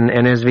Venus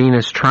and his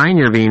Venus trine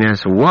your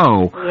Venus.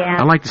 Whoa! Yeah.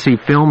 I'd like to see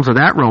films of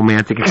that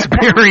romantic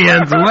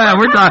experience. Well,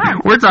 we're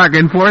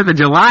talking 4th of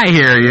July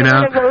here, I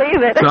can't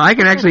believe it. So I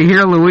can actually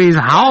hear Louise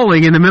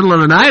howling in the middle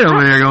of the night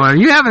over there, going, "Are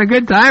you having a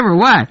good time or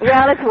what?"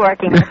 Well, it's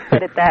working. Let's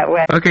put it that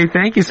way. Okay,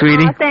 thank you,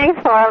 sweetie. Oh, thanks,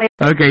 Farley.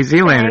 Okay, see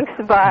you later.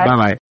 Thanks. Bye.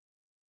 Bye.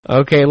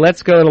 Okay,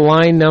 let's go to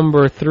line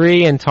number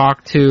 3 and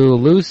talk to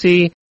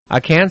Lucy,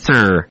 a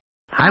Cancer.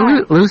 Hi,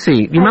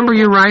 Lucy. You remember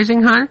your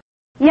rising, hon?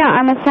 Yeah,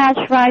 I'm a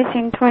Sag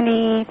rising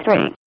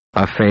 23.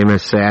 A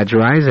famous Sag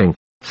rising.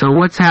 So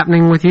what's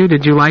happening with you?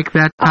 Did you like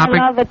that topic?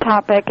 I love the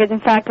topic. In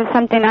fact, it's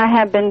something I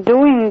have been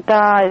doing,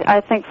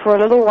 I think, for a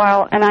little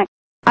while. And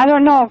I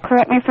don't know,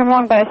 correct me if I'm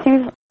wrong, but it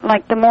seems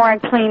like the more I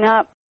clean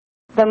up,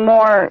 the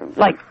more,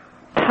 like,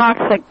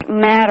 toxic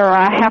matter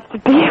I have to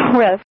deal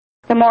with.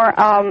 The more,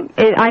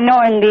 I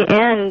know in the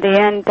end,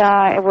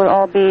 it will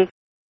all be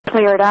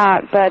cleared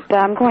out, but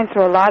I'm going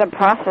through a lot of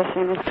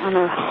processing. It's kind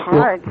of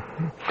hard.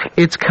 Well,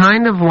 it's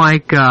kind of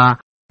like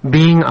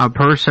being a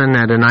person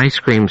at an ice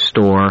cream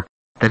store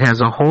that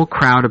has a whole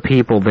crowd of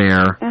people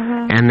there,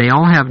 and they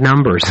all have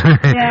numbers.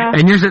 Yeah.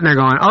 And you're sitting there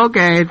going,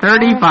 okay,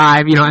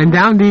 35, and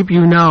down deep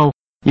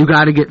you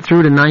got to get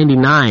through to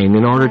 99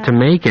 in order to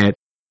make it.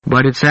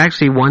 But it's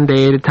actually one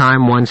day at a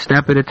time, one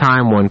step at a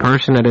time, one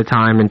person at a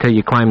time until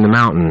you climb the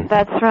mountain.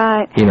 That's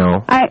right.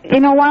 I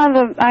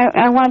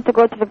I wanted to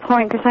go to the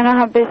point because I know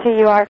how busy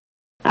you are.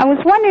 I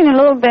was wondering a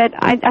little bit,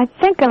 I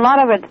think a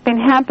lot of it's been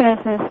happening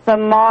since the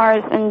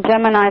Mars and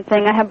Gemini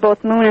thing. I have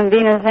both Moon and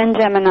Venus and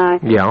Gemini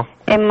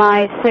in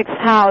my 6th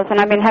house, and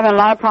I've been having a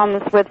lot of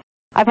problems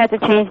I've had to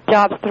change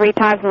jobs 3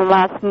 times in the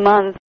last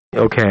month.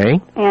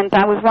 Okay. And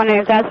I was wondering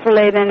if that's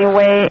related in any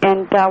way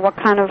and what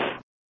kind of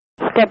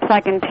steps I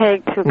can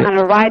take to kind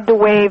of ride the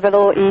wave a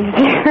little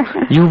easier.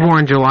 You were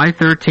born July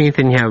 13th,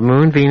 and you have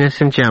Moon,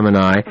 Venus, and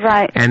Gemini.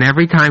 Right. And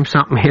every time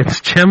something hits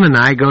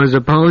Gemini, goes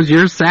oppose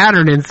your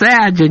Saturn and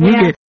Sag,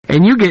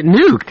 and you get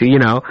nuked.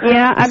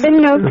 Yeah, I've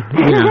been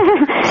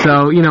nuked.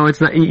 So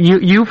it's not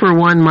you for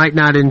one might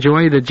not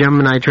enjoy the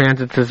Gemini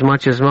transits as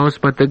much as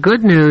most, but the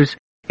good news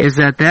is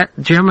that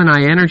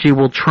Gemini energy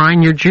will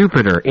trine your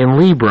Jupiter in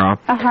Libra.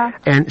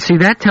 And see,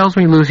 that tells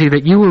me, Lucy,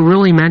 that you were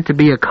really meant to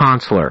be a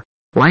counselor,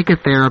 like a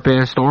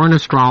therapist or an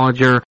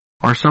astrologer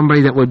or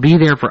somebody that would be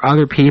there for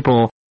other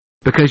people,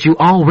 because you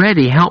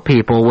already help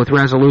people with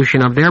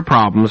resolution of their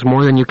problems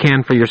more than you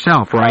can for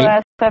yourself, right? Oh,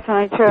 that's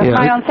definitely true. Yeah.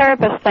 My own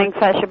therapist thinks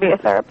I should be a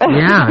therapist.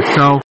 Yeah,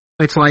 so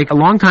it's like a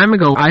long time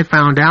ago I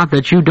found out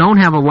that you don't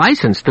have a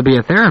license to be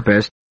a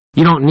therapist.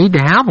 You don't need to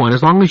have one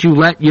as long as you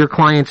let your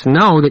clients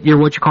know that you're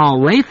what you call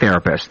a lay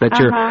therapist, that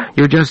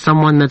you're just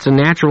someone that's a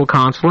natural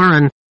counselor,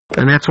 and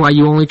that's why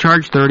you only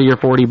charge $30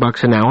 or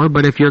 $40 an hour.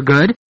 But if you're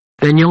good,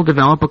 then you'll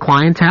develop a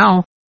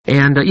clientele.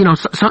 And,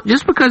 so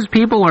just because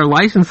people are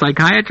licensed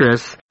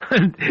psychiatrists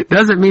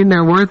doesn't mean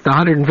they're worth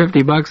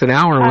 $150 an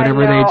hour or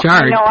whatever they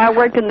charge. I know. I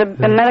worked in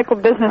the medical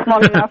business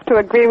long enough to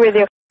agree with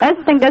you. I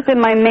think that's been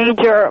my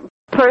major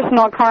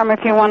personal karma, if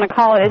you want to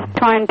call it, is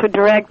trying to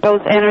direct those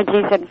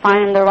energies and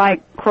finding the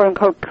right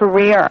quote-unquote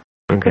career.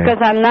 Okay. Because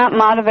I'm not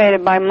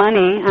motivated by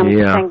money,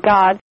 thank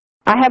God.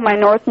 I have my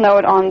North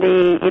Node on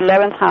the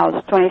 11th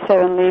house,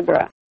 27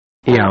 Libra.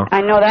 Yeah.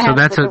 I know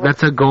that. So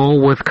that's a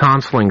goal with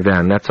counseling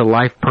then. That's a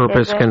life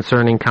purpose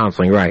concerning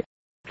counseling, right.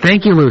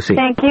 Thank you, Lucy.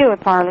 Thank you,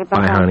 Farley.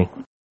 Bye, honey.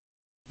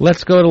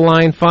 Let's go to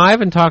line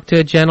 5 and talk to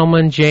a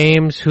gentleman,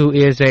 James, who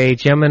is a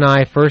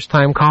Gemini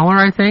first-time caller,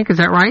 I think. Is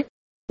that right?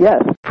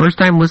 Yes. First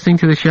time listening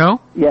to the show?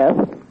 Yes.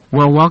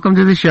 Well, welcome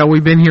to the show.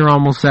 We've been here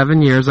almost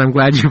 7 years. I'm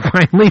glad you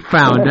finally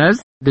found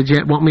us. Did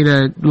you want me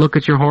to look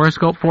at your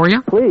horoscope for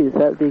you? Please,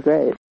 that would be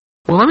great.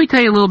 Well, let me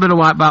tell you a little bit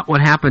about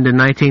what happened in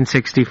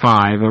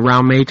 1965,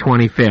 around May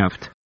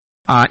 25th.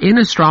 In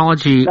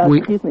astrology...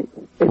 excuse me.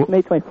 It's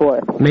May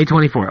 24th. May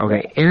 24th,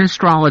 okay. In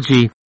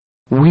astrology,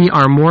 we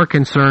are more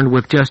concerned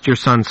with just your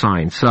sun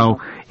sign.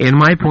 So, in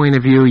my point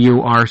of view,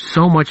 you are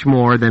so much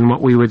more than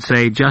what we would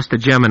say just a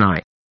Gemini.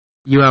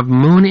 You have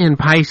Moon in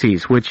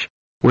Pisces, which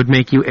would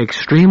make you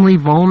extremely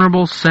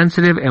vulnerable,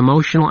 sensitive,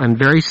 emotional, and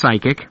very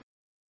psychic.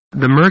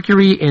 The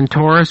Mercury in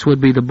Taurus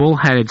would be the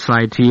bullheaded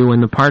side to you,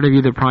 and the part of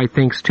you that probably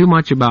thinks too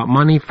much about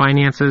money,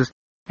 finances,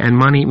 and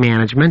money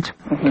management.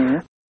 Mm-hmm.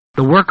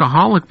 The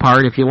workaholic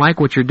part, if you like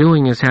what you're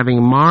doing, is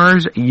having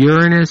Mars,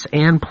 Uranus,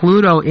 and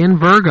Pluto in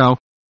Virgo.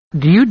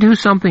 Do you do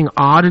something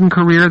odd in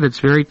career that's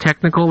very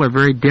technical or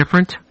very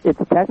different? It's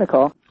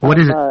technical. What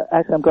is it?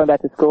 Actually, I'm going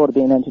back to school to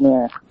be an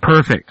engineer.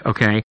 Perfect,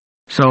 okay.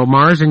 So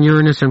Mars and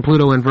Uranus and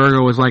Pluto in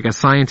Virgo is like a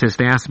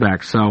scientist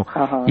aspect, so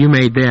you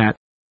made that.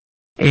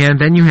 And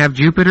then you have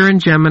Jupiter in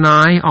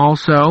Gemini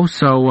also,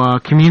 so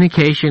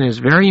communication is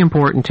very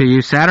important to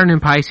you. Saturn in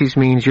Pisces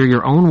means you're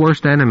your own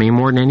worst enemy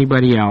more than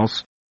anybody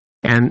else,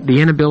 and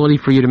the inability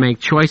for you to make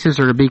choices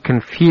or to be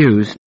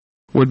confused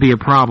would be a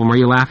problem. Are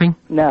you laughing?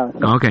 No.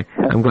 Okay,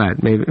 I'm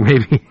glad.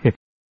 Maybe.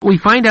 We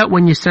find out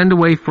when you send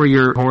away for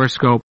your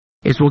horoscope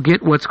is we'll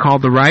get what's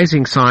called the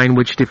rising sign,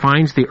 which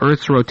defines the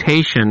Earth's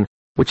rotation,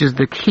 which is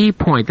the key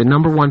point, the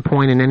number one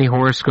point in any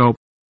horoscope.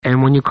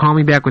 And when you call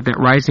me back with that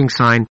rising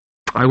sign,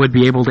 I would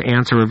be able to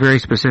answer a very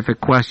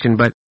specific question.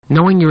 But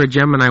knowing you're a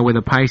Gemini with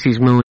a Pisces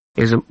moon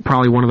is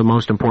probably one of the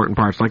most important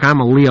parts. Like I'm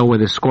a Leo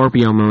with a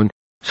Scorpio moon,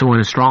 so in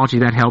astrology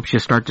that helps you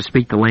start to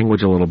speak the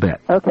language a little bit.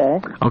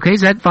 Okay. Okay,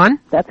 is that fun?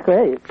 That's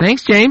great.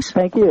 Thanks, James.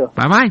 Thank you.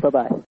 Bye-bye.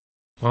 Bye-bye.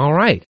 All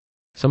right.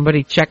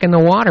 Somebody checking the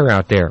water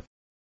out there.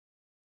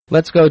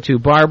 Let's go to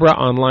Barbara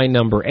on line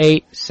number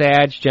 8,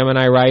 Sag,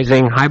 Gemini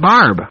rising. Hi,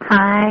 Barb.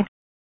 Hi.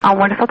 A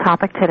wonderful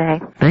topic today.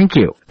 Thank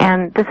you.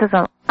 And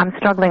I'm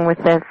struggling with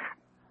this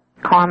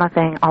karma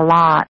thing a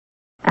lot,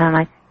 and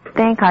I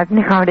think I've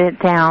narrowed it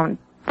down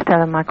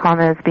my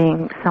karma as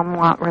being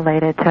somewhat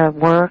related to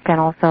work and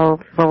also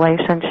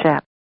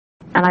relationship.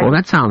 And Well,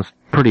 that sounds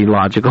pretty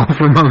logical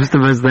for most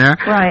of us there.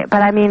 Right,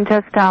 but I mean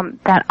just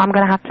that I'm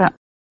going to have to,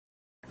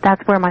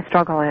 that's where my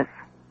struggle is.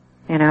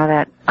 You know,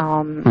 that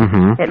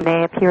it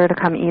may appear to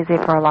come easy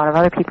for a lot of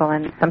other people,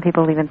 and some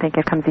people even think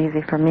it comes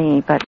easy for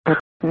me, but it's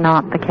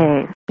not the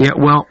case. Yeah,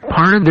 well,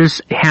 part of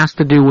this has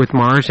to do with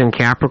Mars and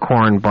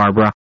Capricorn,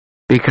 Barbara,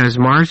 because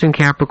Mars and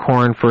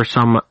Capricorn, for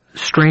some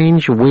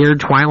strange, weird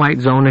Twilight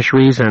Zone-ish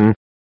reason,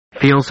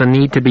 feels a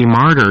need to be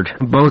martyred,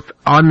 both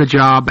on the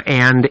job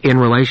and in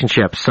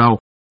relationships. So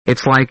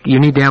it's like you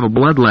need to have a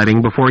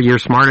bloodletting before you're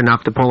smart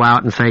enough to pull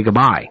out and say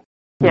goodbye.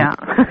 Yeah.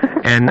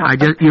 And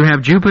you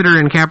have Jupiter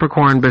and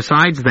Capricorn.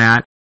 Besides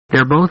that,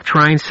 they're both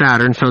trine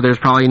Saturn, so there's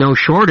probably no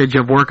shortage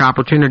of work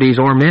opportunities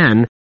or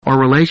men, or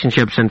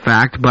relationships, in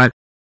fact, but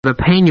the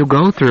pain you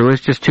go through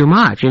is just too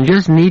much. You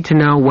just need to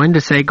know when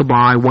to say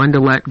goodbye, when to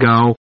let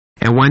go,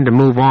 and when to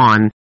move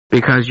on,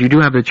 because you do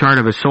have the chart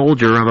of a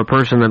soldier, of a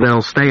person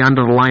that'll stay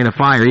under the line of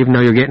fire, even though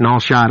you're getting all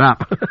shot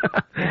up.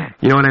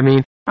 You know what I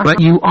mean?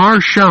 But you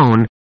are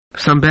shown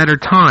some better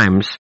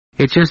times.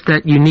 It's just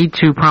that you need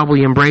to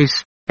probably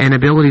embrace an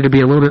ability to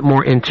be a little bit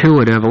more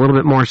intuitive, a little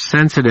bit more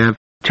sensitive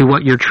to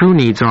what your true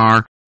needs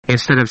are,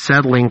 instead of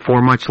settling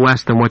for much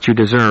less than what you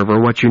deserve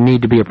or what you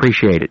need to be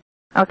appreciated.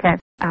 Okay.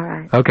 All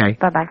right. Okay.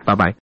 Bye-bye.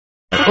 Bye-bye.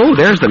 Oh,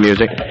 there's the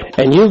music.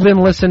 And you've been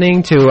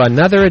listening to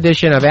another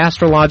edition of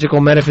Astrological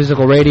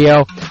Metaphysical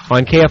Radio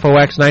on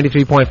KFOX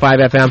 93.5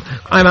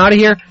 FM. I'm out of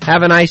here.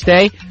 Have a nice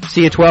day.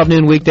 See you 12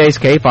 noon weekdays,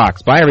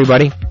 KFOX. Bye,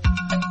 everybody.